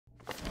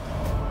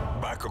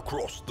back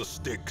across the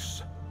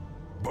Styx.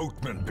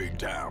 Boatmen be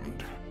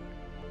damned.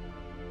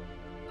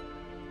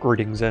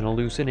 Greetings and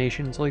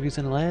hallucinations, ladies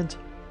and lads.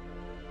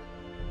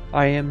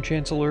 I am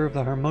Chancellor of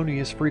the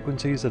Harmonious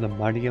Frequencies of the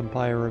Mighty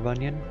Empire of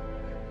Onion,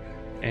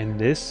 and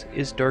this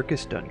is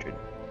Darkest Dungeon.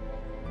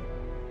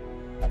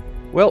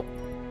 Well,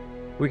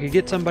 we could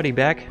get somebody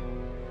back.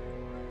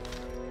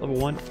 Level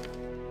 1,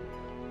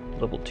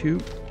 Level 2,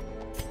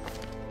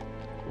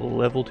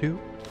 Level 2.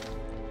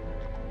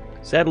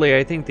 Sadly,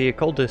 I think the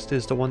occultist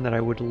is the one that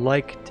I would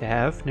like to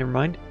have. Never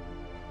mind.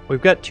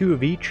 We've got 2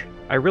 of each.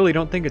 I really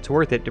don't think it's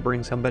worth it to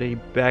bring somebody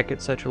back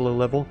at such a low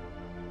level.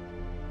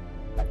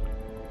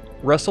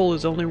 Russell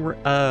is only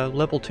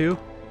level 2.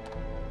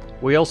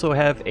 We also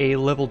have a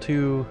level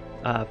 2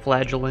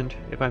 flagellant,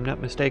 if I'm not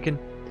mistaken.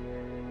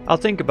 I'll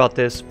think about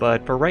this,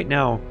 but for right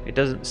now, it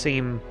doesn't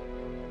seem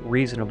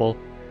reasonable.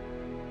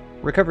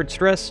 Recovered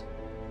stress.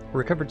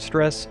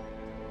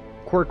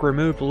 Quirk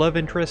removed love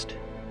interest.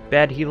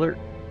 Bad healer.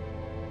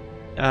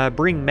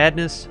 Bring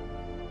madness.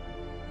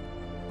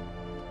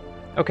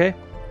 Okay.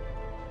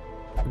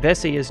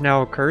 Vesey is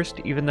now cursed,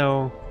 even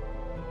though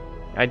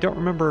I don't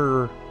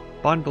remember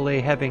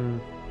Bonvalet having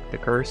the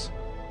curse.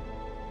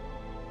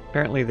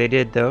 Apparently they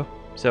did, though.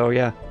 So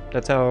yeah,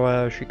 that's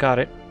how she caught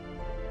it.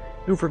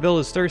 Newferville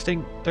is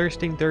thirsting.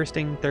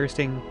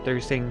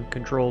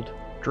 Controlled.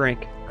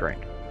 Drink.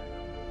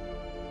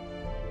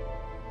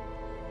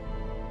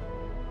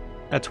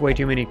 That's way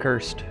too many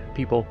cursed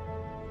people.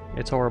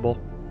 It's horrible.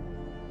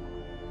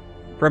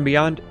 From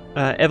Beyond,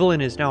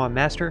 Evelyn is now a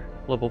master,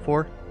 level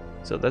 4,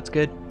 so that's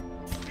good.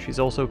 She's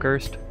also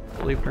cursed,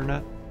 believe it or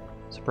not.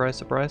 Surprise,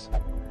 surprise.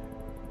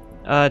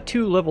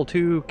 2 level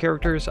 2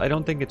 characters, I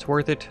don't think it's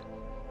worth it.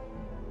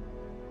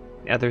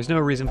 Yeah, there's no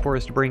reason for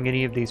us to bring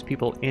any of these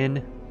people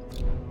in.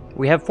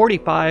 We have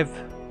 45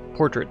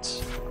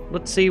 portraits.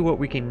 Let's see what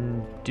we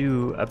can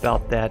do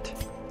about that.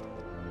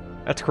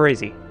 That's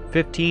crazy.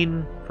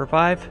 15 for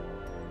 5?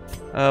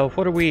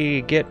 What do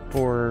we get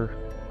for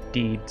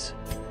deeds?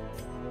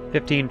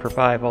 15 for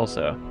 5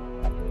 also.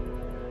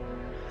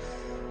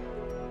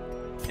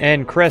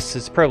 And crests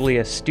is probably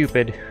a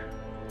stupid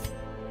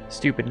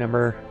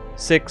number.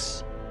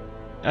 6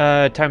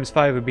 times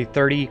 5 would be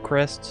 30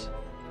 crests.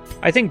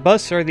 I think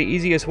busts are the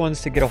easiest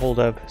ones to get a hold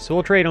of, so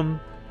we'll trade them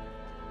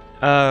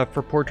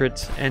for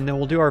portraits, and then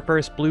we'll do our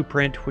first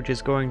blueprint, which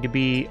is going to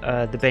be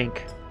the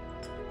bank.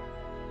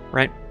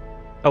 Right?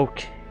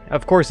 Okay.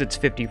 Of course it's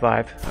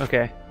 55.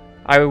 Okay.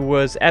 I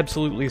was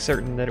absolutely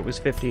certain that it was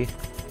 50.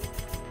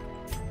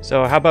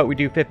 So how about we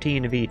do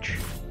 15 of each?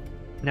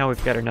 Now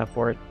we've got enough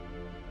for it.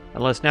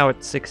 Unless now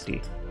it's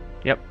 60.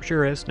 Yep,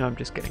 sure is. No, I'm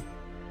just kidding.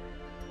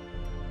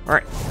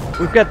 Alright,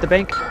 we've got the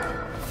bank.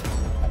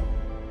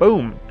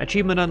 Boom!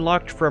 Achievement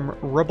unlocked from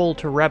rubble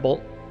to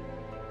rabble.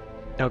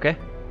 Okay.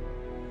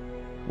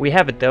 We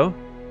have it, though.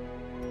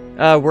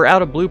 We're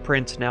out of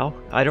blueprints now.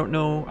 I don't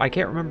know. I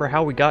can't remember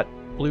how we got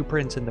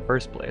blueprints in the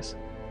first place.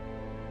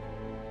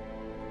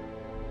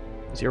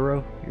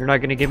 0? You're not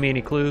going to give me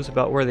any clues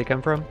about where they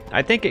come from?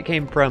 I think it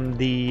came from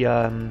the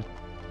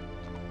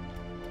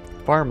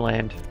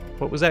farmland.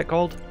 What was that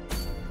called?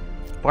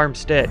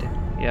 Farmstead.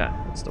 Yeah,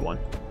 that's the one.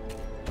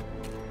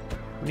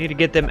 We need to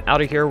get them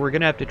out of here. We're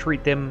going to have to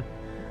treat them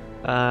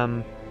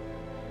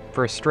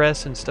for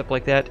stress and stuff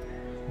like that.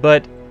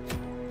 But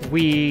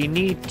we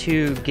need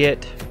to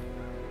get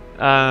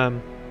a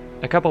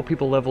couple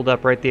people leveled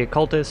up, right? The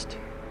occultist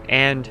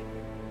and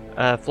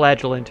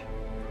flagellant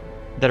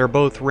that are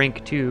both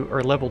rank 2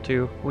 or level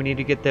 2. We need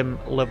to get them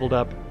leveled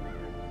up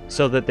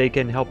so that they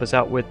can help us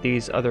out with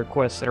these other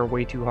quests that are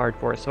way too hard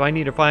for us. So I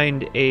need to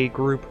find a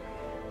group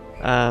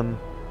that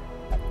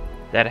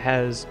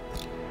has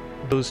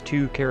those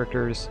 2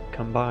 characters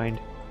combined.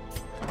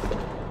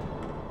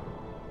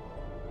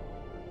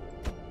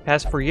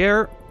 Pass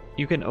Fourier,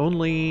 you can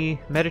only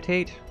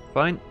meditate.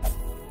 Fine.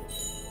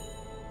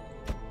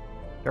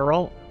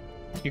 Farrell,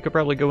 you could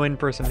probably go in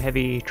for some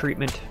heavy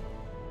treatment.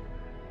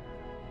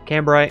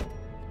 Cambrai,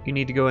 you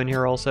need to go in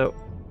here also.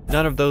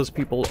 None of those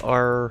people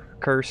are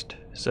cursed,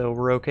 so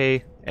we're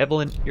okay.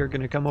 Evelyn, you're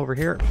gonna come over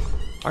here.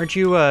 Aren't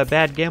you a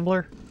bad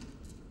gambler?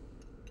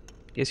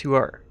 Yes, you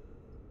are.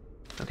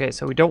 Okay,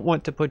 so we don't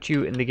want to put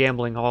you in the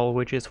gambling hall,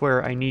 which is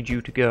where I need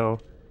you to go.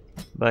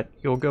 But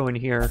you'll go in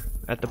here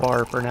at the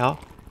bar for now.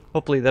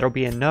 Hopefully that'll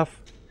be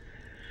enough.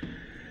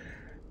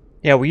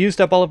 Yeah, we used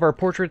up all of our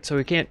portraits, so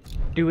we can't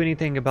do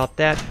anything about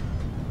that.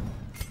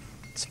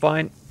 It's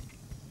fine.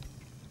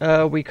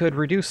 We could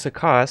reduce the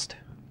cost,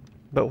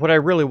 but what I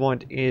really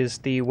want is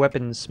the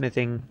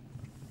weaponsmithing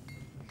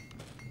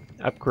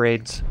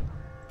upgrades.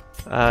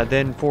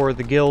 Then for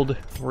the guild,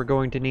 we're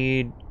going to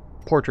need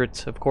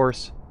portraits, of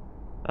course,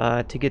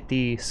 to get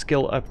the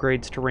skill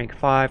upgrades to rank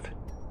 5.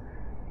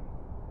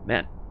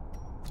 Man,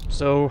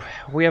 so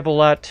we have a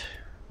lot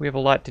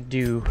to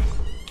do,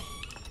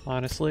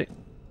 honestly.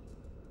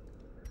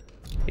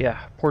 Yeah,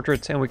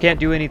 portraits, and we can't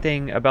do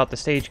anything about the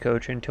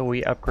stagecoach until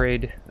we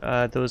upgrade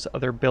those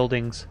other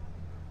buildings.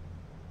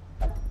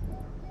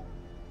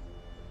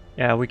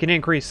 Yeah, we can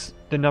increase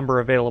the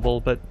number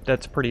available, but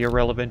that's pretty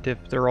irrelevant if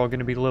they're all going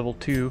to be level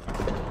 2.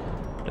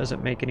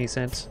 Doesn't make any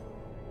sense.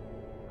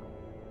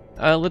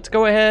 Let's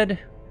go ahead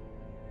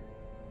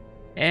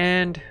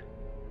and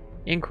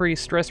increase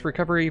stress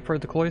recovery for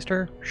the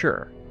cloister.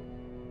 Sure.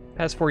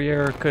 Past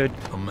foyer could...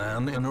 A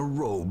man in a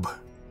robe,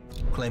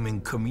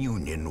 claiming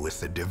communion with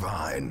the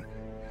divine.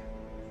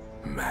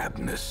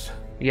 Madness.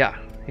 Yeah,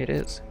 it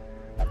is.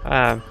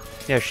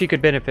 Yeah, she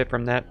could benefit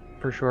from that,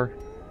 for sure.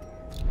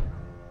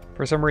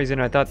 For some reason,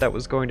 I thought that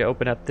was going to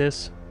open up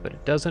this, but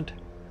it doesn't.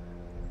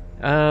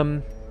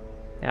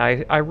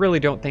 I really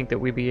don't think that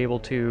we'd be able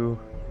to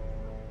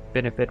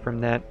benefit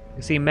from that.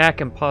 You see,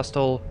 Mac and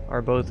Postal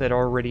are both at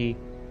already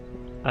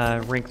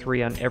rank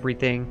 3 on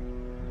everything,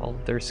 all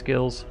of their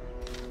skills.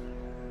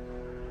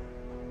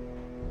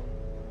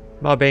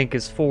 Ma Bank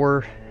is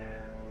 4.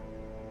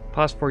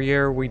 Post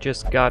Fourier, we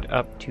just got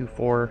up to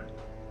 4.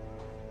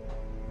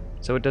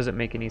 So it doesn't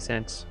make any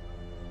sense.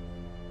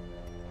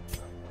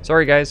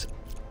 Sorry guys,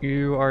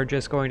 you are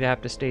just going to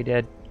have to stay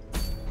dead.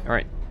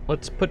 Alright,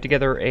 let's put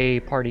together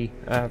a party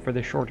for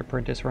the short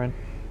apprentice run.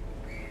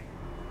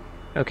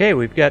 Okay,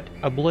 we've got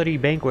a Bloody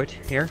Banquet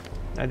here.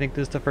 I think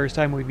this is the first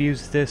time we've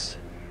used this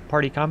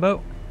party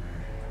combo.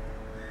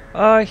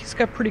 He's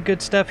got pretty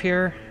good stuff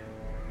here.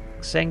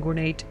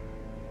 Sanguinate.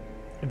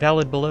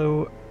 Valid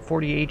below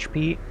 40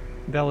 HP.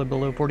 Valid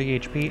below 40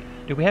 HP.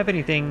 Do we have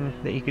anything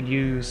that you could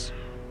use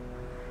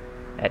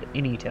at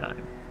any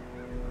time?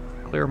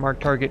 Clear mark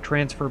target,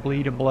 transfer,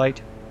 bleed, and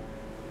blight.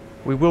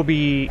 We will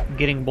be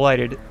getting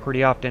blighted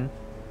pretty often,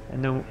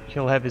 and then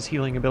he'll have his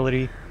healing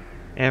ability,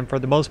 and for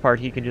the most part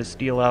he can just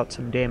deal out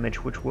some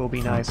damage, which will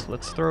be nice.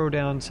 Let's throw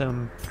down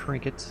some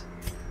trinkets.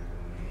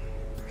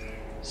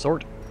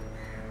 Sort.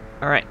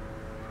 Alright.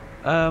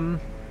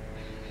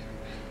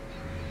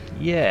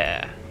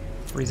 Yeah.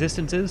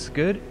 Resistances,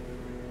 good.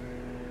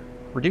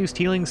 Reduced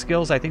healing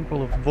skills, I think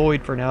we'll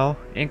avoid for now.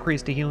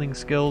 Increase to healing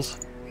skills.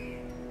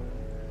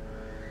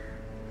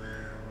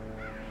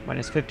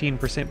 Minus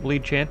 15%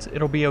 bleed chance,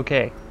 it'll be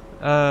okay.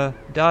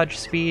 Dodge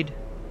speed,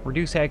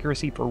 reduce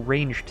accuracy for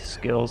ranged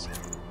skills.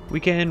 We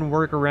can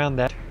work around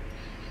that.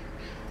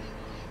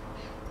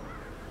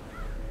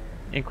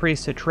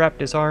 Increase to trap,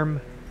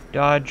 disarm,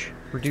 dodge,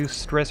 reduce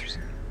stress,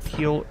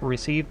 heal,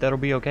 receive, that'll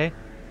be okay.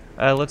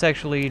 Let's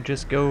actually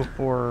just go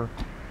for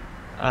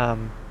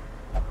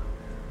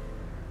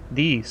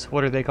these,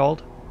 what are they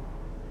called?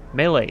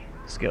 Melee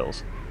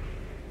skills.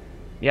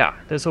 Yeah,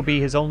 this will be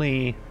his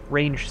only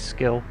ranged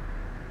skill,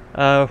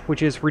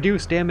 which is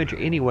reduce damage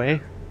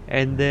anyway,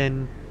 and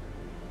then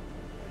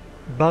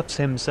buffs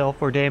himself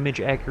for damage,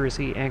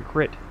 accuracy, and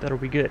crit. That'll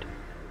be good.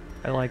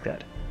 I like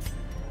that.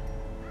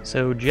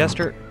 So,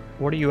 Jester,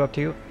 what are you up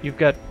to? You've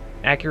got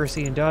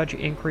accuracy and dodge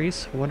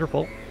increase.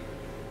 Wonderful.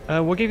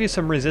 We'll give you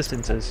some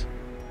resistances,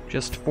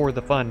 just for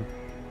the fun.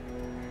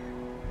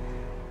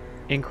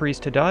 Increase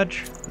to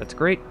dodge. That's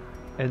great.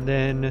 And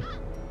then...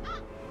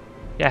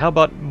 yeah, how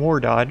about more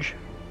dodge?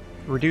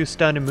 Reduce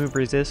stun and move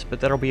resist, but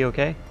that'll be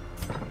okay.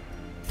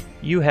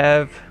 You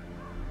have...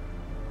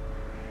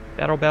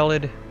 Battle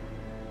Ballad.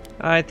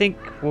 I think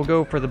we'll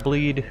go for the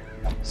bleed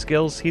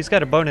skills. He's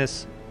got a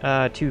bonus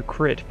to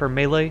crit for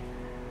melee,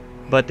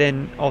 but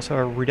then also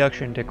a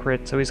reduction to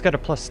crit, so he's got a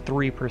plus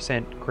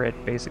 3%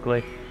 crit,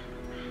 basically.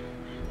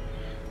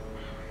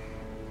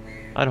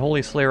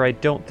 Unholy Slayer I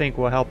don't think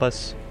will help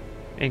us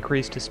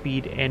increase to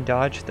speed and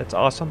dodge. That's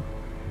awesome.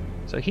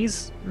 So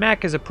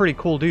Mac is a pretty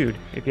cool dude,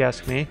 if you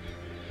ask me.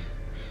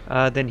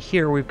 Then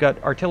here we've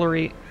got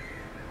Artillery.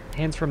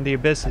 Hands from the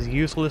Abyss is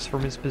useless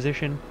from his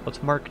position.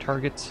 Let's mark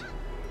targets.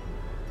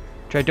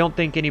 Which I don't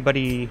think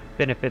anybody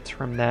benefits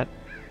from that,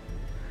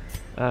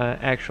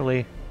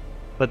 actually.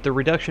 But the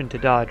reduction to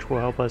dodge will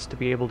help us to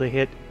be able to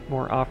hit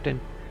more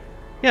often.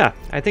 Yeah,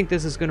 I think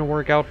this is going to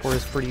work out for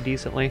us pretty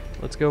decently.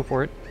 Let's go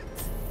for it.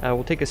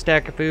 We'll take a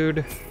stack of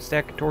food,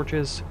 stack of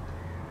torches.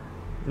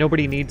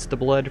 Nobody needs the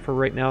blood for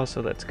right now,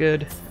 so that's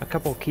good. A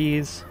couple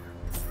keys.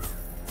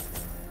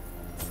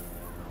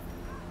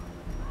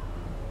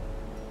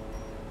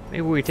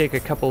 Maybe we take a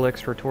couple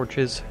extra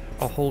torches,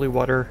 a holy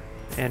water,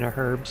 and a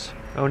herbs.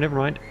 Oh, never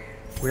mind.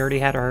 We already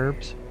had our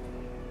herbs.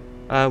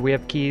 We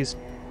have keys,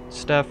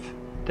 stuff,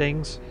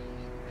 things.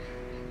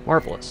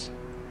 Marvelous.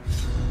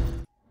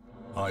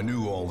 I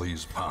knew all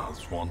these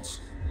paths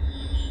once.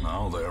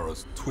 Now they are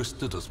as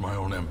twisted as my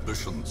own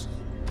ambitions.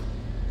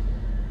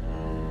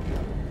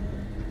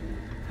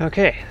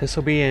 Okay, this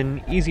will be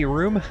an easy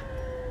room,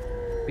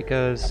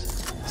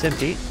 because it's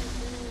empty.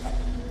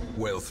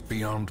 Wealth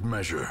beyond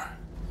measure.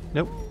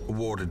 Nope.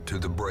 Awarded to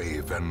the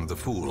brave and the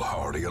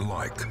foolhardy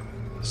alike.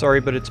 Sorry,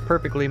 but it's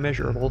perfectly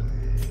measurable.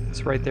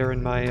 It's right there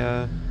in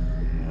my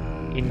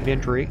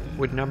inventory,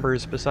 with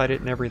numbers beside it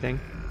and everything.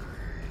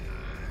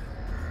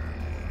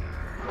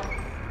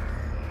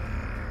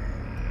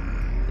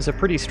 It's a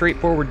pretty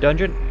straightforward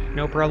dungeon.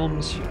 No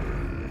problems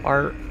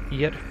are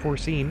yet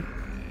foreseen.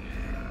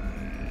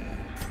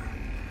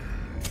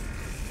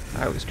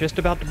 I was just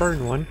about to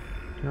burn one.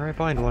 Here I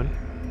find one.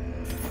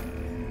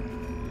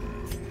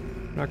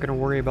 Not gonna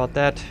worry about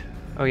that.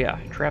 Oh yeah,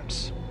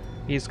 traps.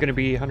 He's going to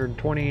be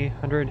 120,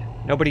 100.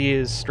 Nobody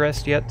is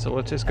stressed yet, so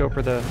let's just go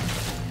for the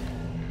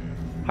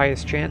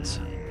highest chance.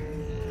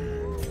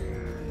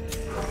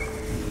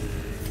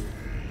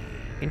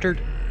 Entered.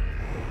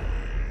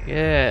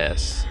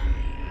 Yes.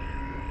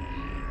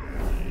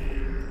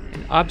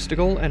 An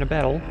obstacle and a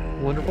battle.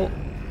 Wonderful.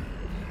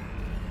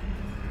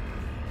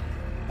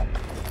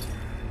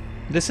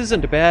 This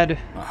isn't a bad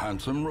A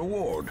handsome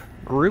reward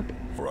group,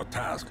 for a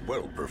task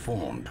well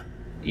performed.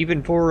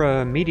 even for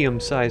a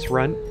medium-sized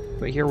run.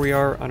 But here we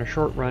are on a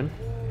short run,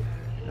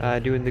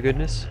 doing the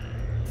goodness.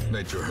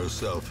 Nature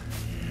herself,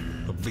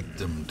 a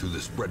victim to the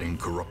spreading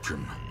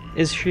corruption.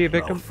 Is she a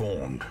victim?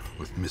 Malformed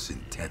with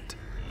misintent.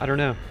 I don't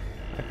know.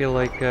 I feel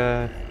like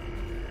no.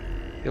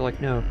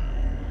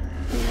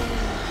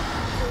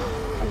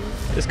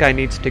 This guy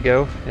needs to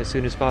go as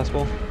soon as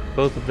possible.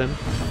 Both of them,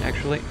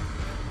 actually.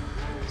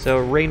 So,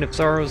 Rain of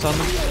Sorrows on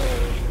them.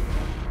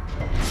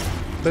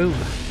 Boom.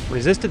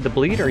 Resisted the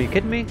bleed? Are you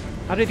kidding me?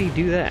 How did he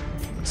do that?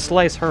 Let's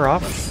slice her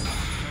off.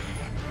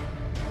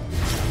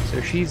 So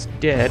she's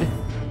dead.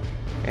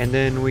 And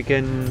then we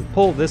can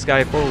pull this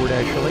guy forward,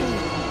 actually.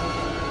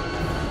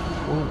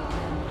 Ooh.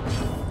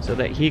 So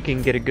that he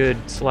can get a good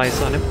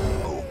slice on him.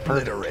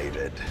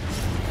 Obliterated.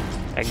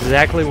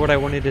 Exactly what I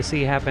wanted to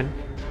see happen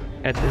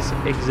at this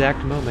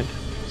exact moment.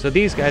 So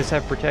these guys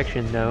have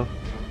protection, though.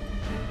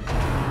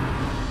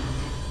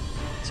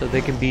 So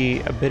they can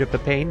be a bit of a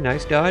pain.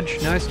 Nice dodge,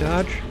 nice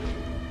dodge.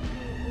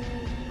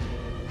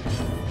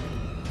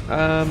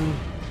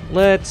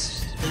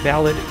 Let's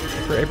ballad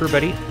for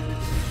everybody.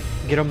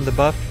 Get them the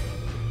buff.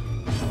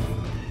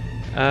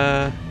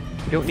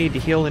 We don't need to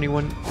heal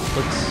anyone.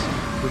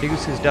 Let's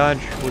reduce his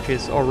dodge, which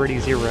is already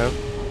 0.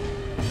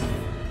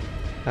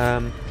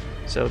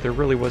 So there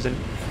really wasn't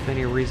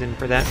any reason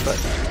for that,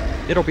 but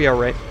it'll be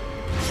alright.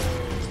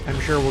 I'm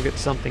sure we'll get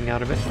something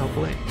out of it,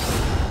 hopefully.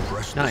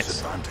 Press Nice.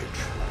 disadvantage.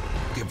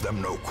 Give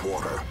them no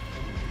quarter.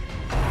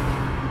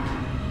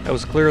 That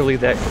was clearly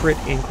that crit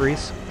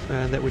increase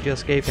that we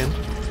just gave him.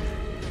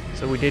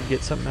 So we did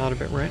get something out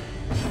of it, right?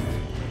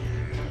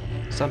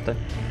 Something.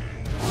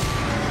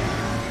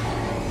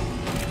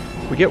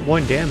 We get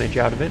 1 damage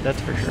out of it, that's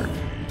for sure.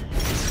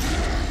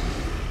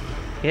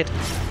 Hit.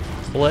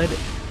 Blood.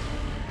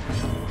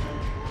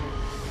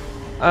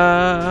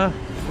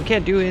 We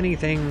can't do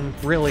anything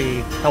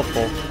really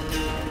helpful.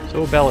 So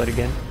we'll bell it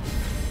again.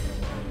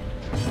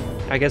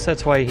 I guess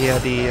that's why he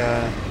had the,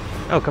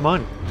 Oh, come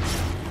on.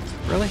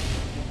 Really?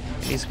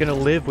 He's gonna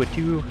live with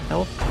 2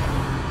 health?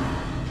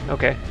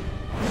 Okay.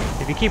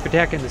 If you keep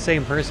attacking the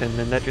same person,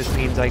 then that just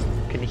means I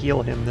can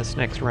heal him this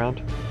next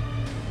round.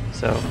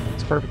 So,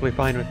 it's perfectly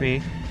fine with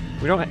me.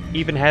 We don't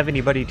even have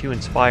anybody to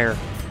inspire.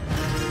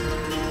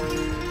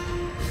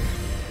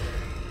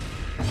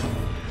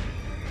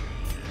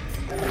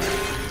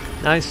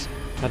 Nice.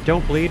 Now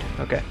don't bleed.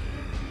 Okay.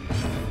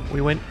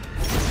 We win.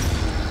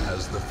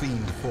 As the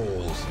fiend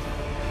falls,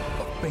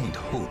 a faint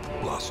hope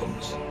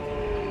blossoms.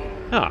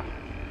 Ah.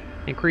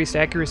 Increased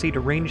accuracy to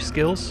range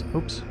skills.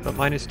 Oops, but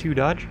 -2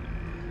 dodge.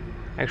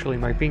 Actually,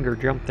 my finger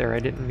jumped there. I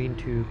didn't mean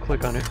to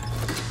click on it.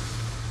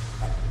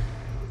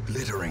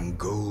 Glittering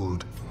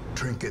gold,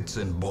 trinkets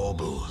and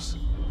baubles,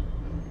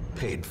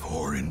 paid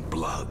for in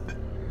blood.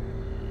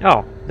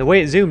 Oh, the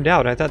way it zoomed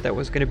out, I thought that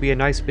was going to be a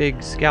nice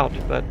big scout,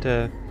 but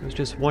it was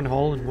just 1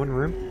 hole in 1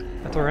 room.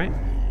 That's alright.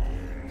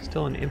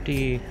 Still an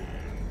empty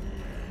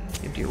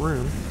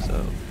room,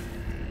 so...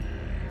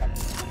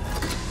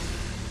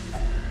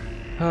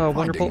 Oh,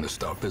 wonderful. Finding the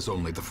stuff is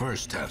only the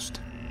first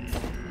test.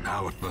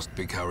 Now it must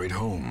be carried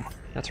home.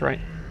 That's right.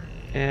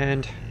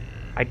 And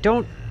I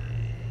don't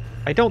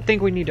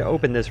think we need to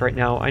open this right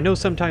now. I know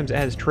sometimes it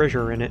has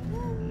treasure in it.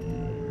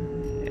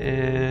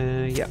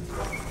 Yeah.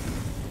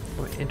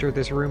 We'll enter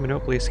this room and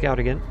hopefully scout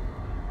again.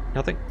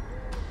 Nothing.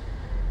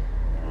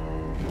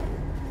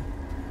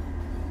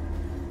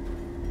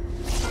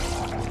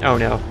 Oh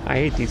no, I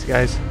hate these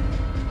guys.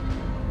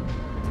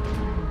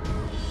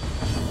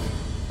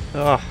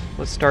 Ugh,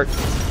 let's start.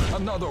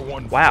 Another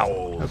one. Wow,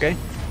 falls. okay.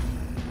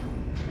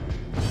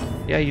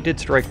 Yeah, you did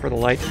strike for the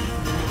light.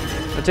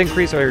 Let's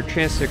increase our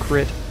chance to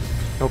crit.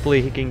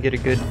 Hopefully he can get a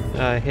good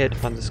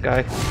hit on this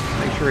guy.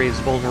 Make sure he's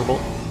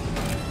vulnerable.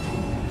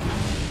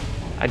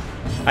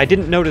 I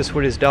didn't notice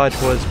what his dodge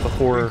was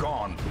before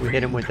we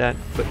hit him with that,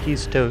 but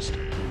he's toast.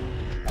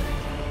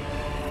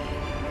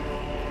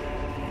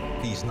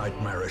 These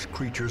nightmarish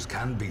creatures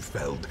can be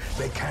felled.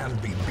 They can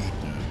be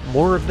beaten.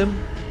 More of them?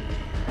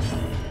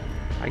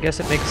 I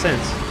guess it makes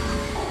sense.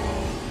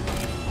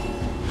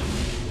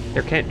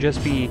 There can't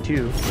just be 2,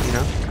 you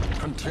know?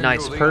 Continue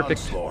Nice, the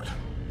perfect. onslaught.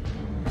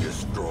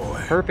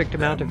 Destroy. Perfect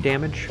amount of them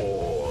damage.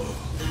 all.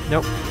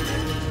 Nope.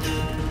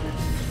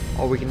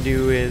 All we can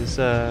do is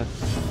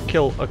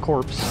kill a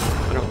corpse.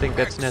 I don't think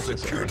that's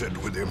necessary.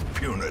 Executed with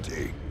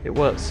impunity. It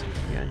was.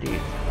 Yeah,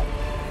 indeed.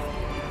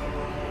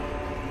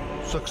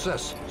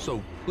 Success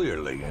so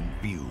clearly in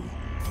view.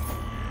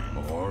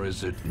 Or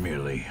is it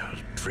merely a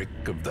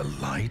trick of the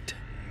light?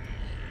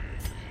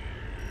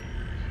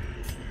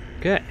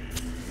 Okay.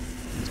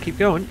 Let's keep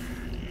going.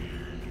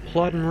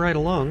 Plodding right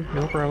along,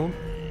 no problem.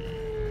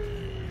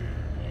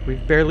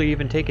 We've barely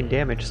even taken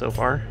damage so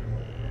far.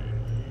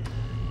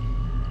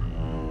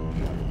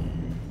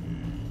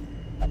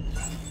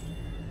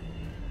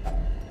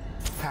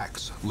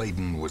 Packs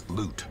laden with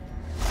loot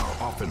are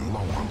often low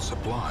on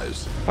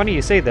supplies. Funny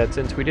you say that,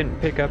 since we didn't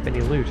pick up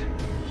any loot.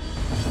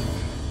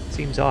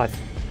 Seems odd.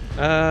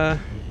 5,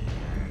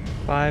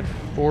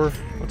 4,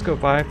 let's go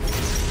 5.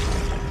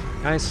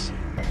 Nice.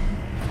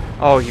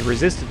 Oh, he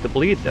resisted the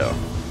bleed though.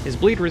 His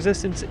bleed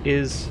resistance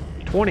is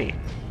 20.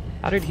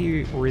 How did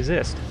he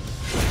resist?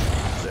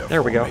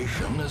 There we go.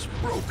 Is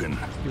broken.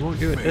 He won't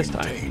do it this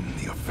time. Maintain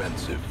the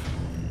offensive.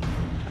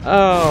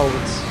 Oh,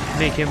 let's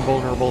make him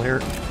vulnerable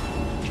here.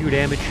 2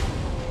 damage.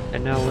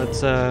 And now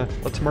let's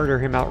murder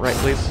him outright,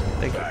 please.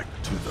 Thank you. Back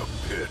to the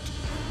pit.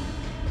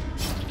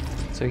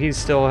 So he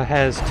still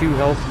has 2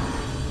 health.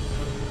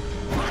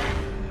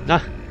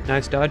 Nah,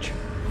 nice dodge.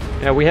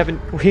 Yeah, we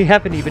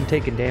haven't even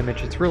taken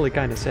damage. It's really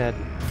kind of sad.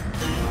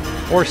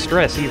 Or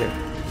stress either.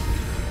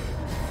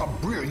 A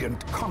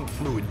brilliant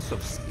confluence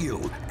of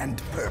skill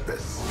and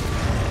purpose.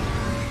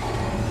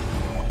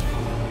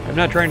 I'm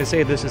not trying to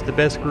say this is the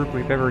best group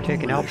we've ever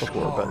taken out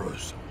before, but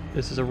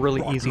this is a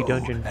really easy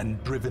dungeon.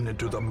 And driven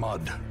into the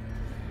mud.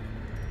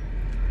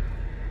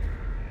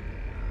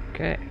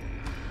 Okay.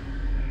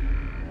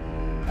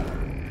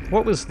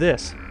 What was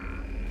this?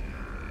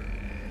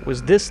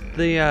 Was this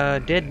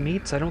the dead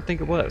meats? I don't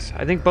think it was.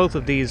 I think both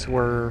of these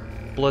were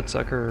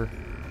bloodsucker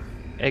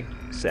egg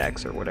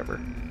sacs or whatever.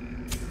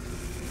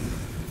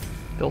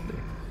 Filthy.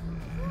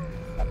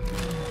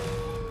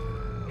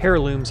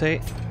 Heirlooms,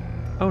 hey?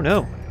 Oh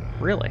no,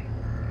 really?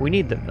 We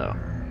need them though.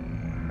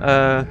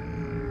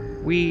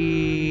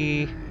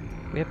 We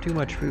have too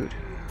much food.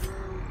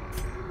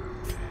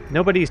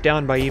 Nobody's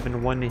down by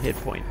even 1 hit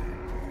point.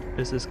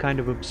 This is kind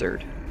of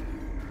absurd.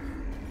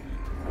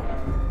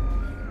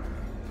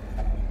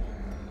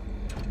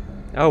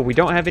 Oh, we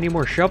don't have any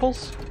more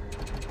shovels?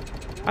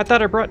 I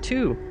thought I brought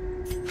 2.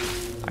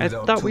 I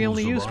thought we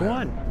only used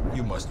 1.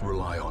 You must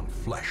rely on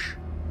flesh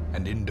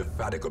and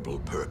indefatigable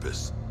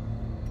purpose.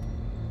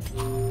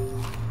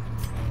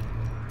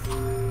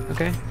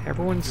 Okay,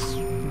 everyone's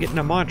getting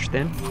a munch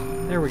then.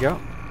 There we go.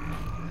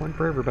 1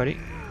 for everybody.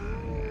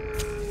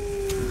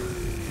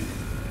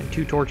 And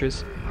 2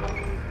 torches.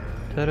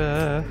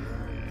 Ta-da!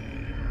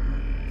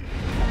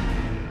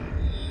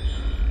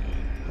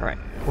 Alright,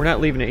 we're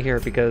not leaving it here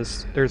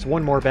because there's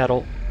 1 more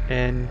battle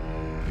and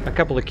a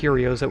couple of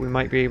curios that we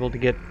might be able to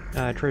get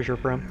treasure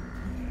from.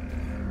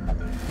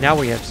 Now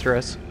we have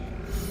stress.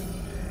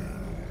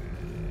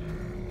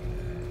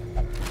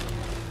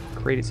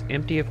 Crate is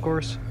empty, of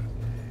course.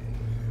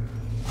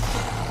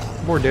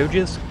 More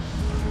doges.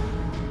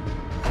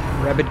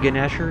 Rabid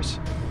Ganashers.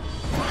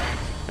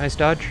 Nice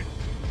dodge.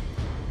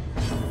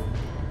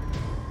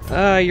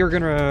 You're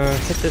gonna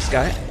hit this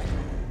guy.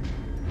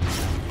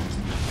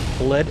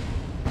 Lead.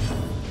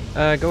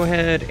 Go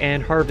ahead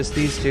and harvest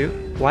these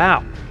 2.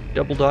 Wow.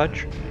 Double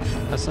dodge.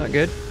 That's not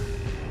good.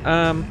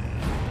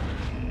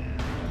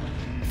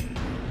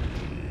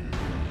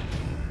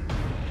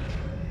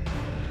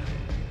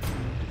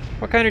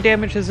 What kind of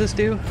damage does this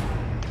do?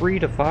 3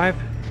 to 5?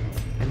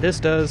 And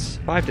this does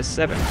 5 to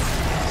 7.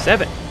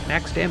 7!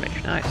 Max damage.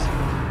 Nice.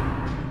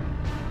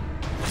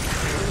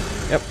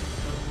 Yep.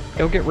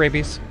 Go get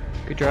rabies.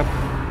 Good job.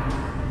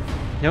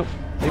 Nope.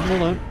 Leave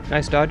him alone.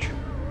 Nice dodge.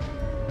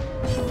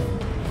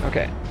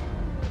 Okay.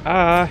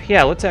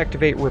 Yeah, let's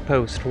activate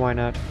Riposte. Why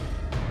not?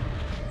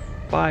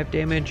 5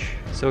 damage.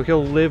 So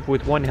he'll live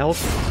with 1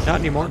 health. Not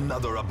anymore.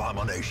 Another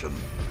abomination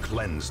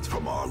cleansed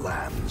from our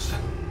lands.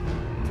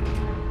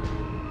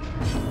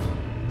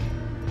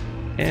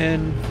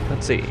 And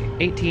let's see.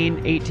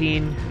 18,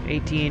 18,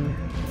 18.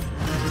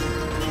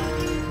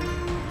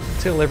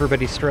 Let's heal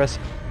everybody's stress.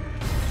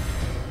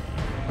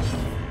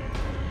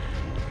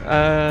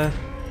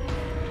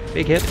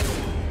 Big hit.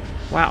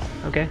 Wow,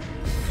 okay.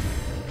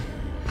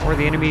 Or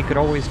the enemy could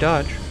always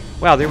dodge.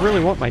 Wow, they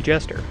really want my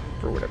Jester,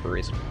 for whatever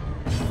reason.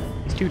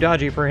 He's too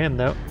dodgy for him,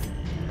 though.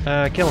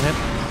 Kill him.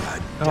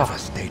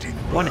 Devastating.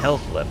 1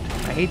 health left.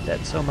 I hate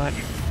that so much.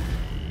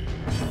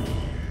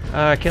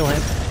 Kill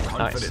him.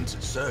 Confidence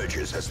Nice.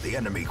 surges as the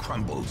enemy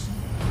crumbles.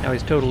 Now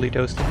he's totally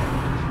toasted.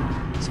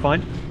 It's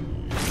fun.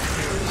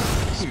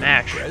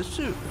 Smash.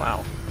 Impressive.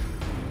 Wow.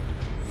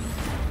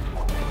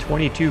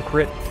 22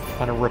 crit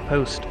on a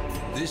riposte.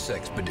 This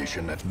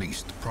expedition at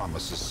least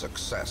promises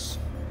success.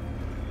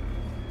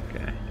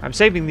 Okay. I'm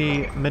saving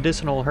the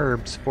medicinal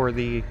herbs for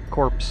the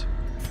corpse,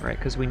 right?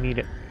 Because we need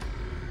it.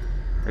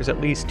 There's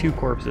at least 2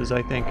 corpses,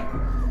 I think.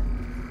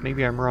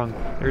 Maybe I'm wrong.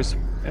 There's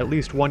at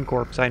least 1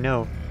 corpse, I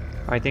know.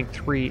 I think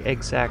 3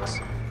 egg sacs.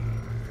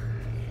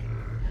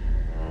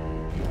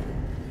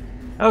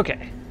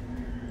 Okay.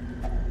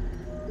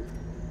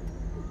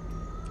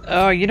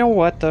 You know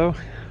what, though?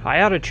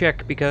 I ought to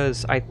check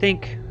because I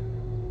think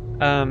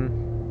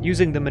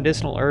using the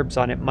medicinal herbs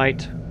on it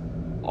might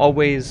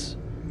always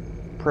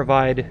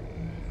provide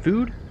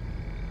food?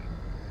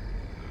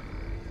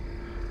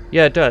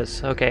 Yeah, it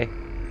does. Okay.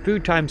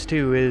 Food times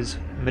 2 is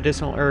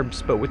medicinal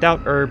herbs, but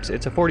without herbs,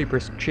 it's a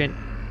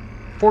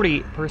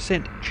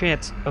 40%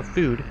 chance of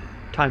food.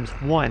 times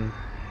 1.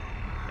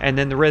 And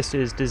then the rest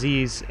is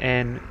disease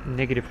and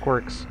negative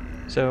quirks.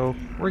 So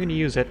we're going to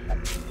use it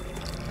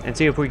and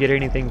see if we get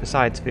anything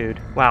besides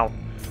food. Wow,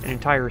 an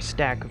entire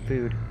stack of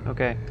food.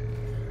 Okay.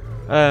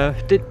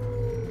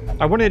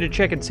 I wanted to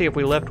check and see if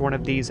we left one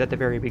of these at the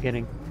very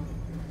beginning.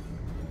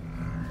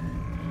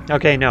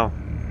 Okay, no.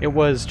 It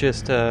was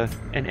just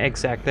an egg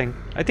sack thing.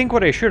 I think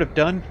what I should have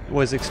done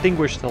was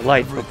extinguish the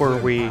light before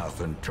we... path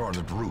and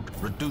charted route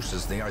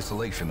reduces the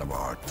isolation of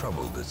our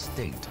troubled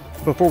estate.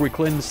 Before we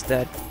cleansed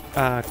that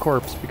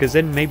corpse, because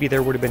then maybe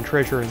there would have been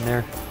treasure in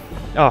there.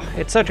 Oh,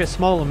 it's such a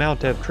small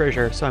amount of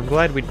treasure, so I'm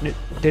glad we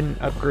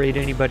didn't upgrade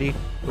anybody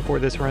before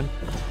this run.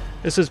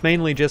 This is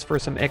mainly just for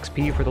some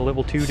XP for the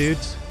level 2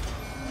 dudes.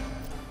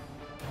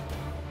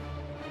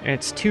 And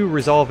it's 2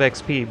 resolve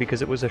XP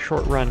because it was a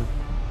short run,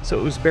 so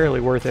it was barely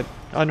worth it.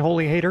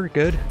 Unholy Hater,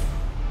 good.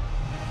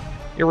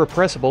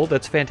 Irrepressible,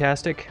 that's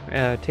fantastic.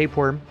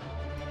 Tapeworm.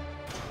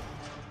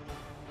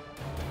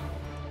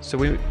 So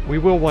we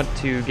will want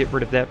to get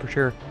rid of that for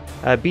sure.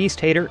 Beast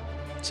Hater,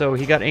 so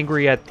he got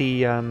angry at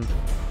the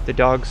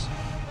dogs.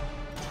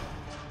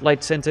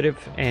 Light Sensitive,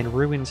 and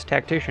Ruins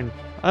Tactician.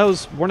 That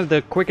was one of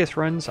the quickest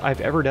runs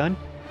I've ever done.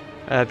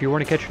 If you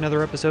want to catch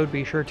another episode,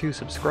 be sure to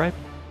subscribe.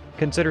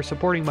 Consider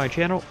supporting my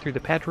channel through the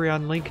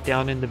Patreon link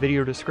down in the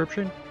video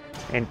description.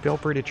 And feel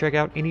free to check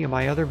out any of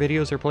my other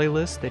videos or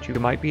playlists that you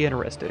might be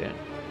interested in.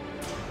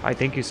 I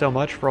thank you so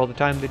much for all the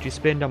time that you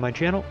spend on my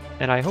channel,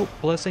 and I hope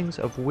blessings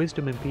of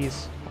wisdom and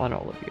peace on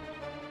all of you.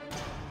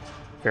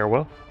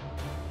 Farewell.